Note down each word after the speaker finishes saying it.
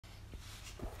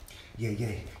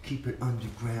Yeah, keep it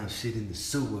underground, shit in the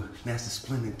sewer. Master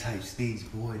Splinter type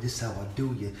stage, boy, this how I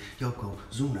do ya.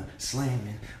 Yokozuna,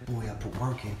 slamming, boy, I put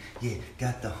work in. Yeah,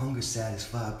 got the hunger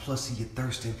satisfied, plus you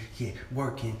thirsting. Yeah,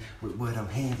 working with what I'm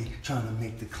handed, trying to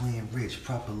make the clan rich,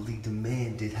 properly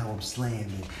demanded how I'm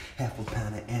slamming. Half a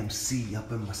pound of MC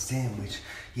up in my sandwich.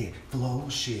 Yeah, flow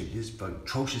shit, this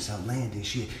atrocious, outlandish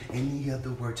shit. Any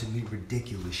other word to me,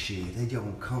 ridiculous shit. They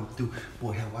don't come through,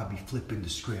 boy, how I be flipping the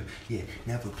script. Yeah,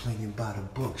 never playing by the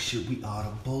book, shit, we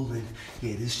audibling.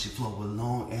 Yeah, this shit flow a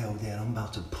long L that I'm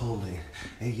about to pull it.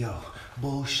 Hey yo,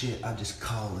 bullshit, I just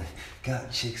call it.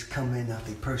 Got chicks coming out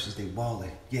they purses, they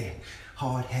wallet. Yeah,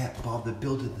 hard hat, Bob the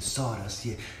builder, the sawdust.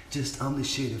 Yeah, just I'm the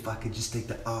shit if I could just state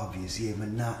the obvious. Yeah,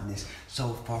 monotonous, so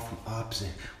far from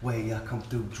opposite. Way I come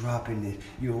through dropping it,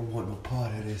 you don't want no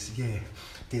part of this. Yeah,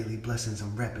 daily blessings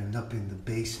I'm repping up in the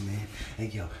basement. Hey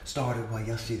yo, started while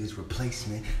y'all shit is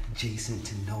replacement. Adjacent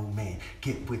to no man,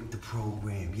 get with the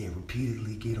program. Yeah,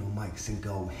 repeatedly get on mics and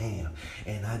go ham.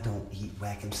 And I don't eat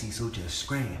whack MC, so just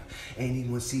scram.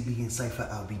 Anyone see me in cypher,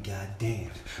 I'll be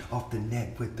goddamned. Off the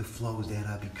neck with the flows that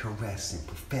I be caressing,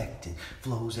 perfecting.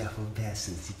 Flows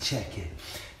effervescence, you check it.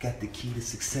 Got the key to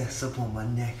success up on my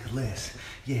necklace.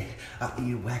 Yeah, I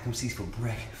eat whack MCs for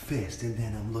breakfast, and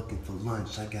then I'm looking for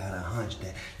lunch. I got a hunch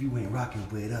that you ain't rocking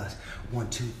with us.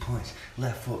 1-2 punch,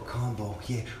 left foot combo.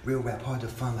 Yeah, real rap hard to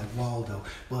find like Waldo,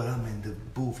 but I'm in the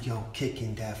booth, yo,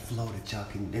 kicking that flow that y'all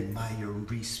can admire and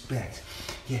respect.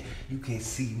 Yeah, you can't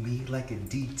see me like a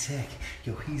D-Tech.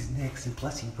 Yo, he's next, and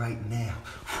plus he right now.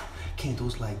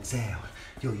 Candles like Zal.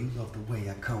 Yo, you love the way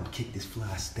I come kick this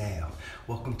fly style.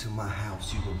 Welcome to my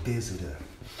house, you a visitor.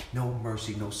 No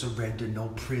mercy, no surrender, no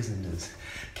prisoners.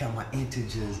 Count my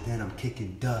integers, then I'm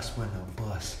kicking dust when I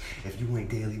bust. If you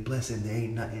ain't daily blessing, there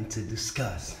ain't nothing to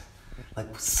discuss. Like,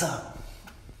 what's up?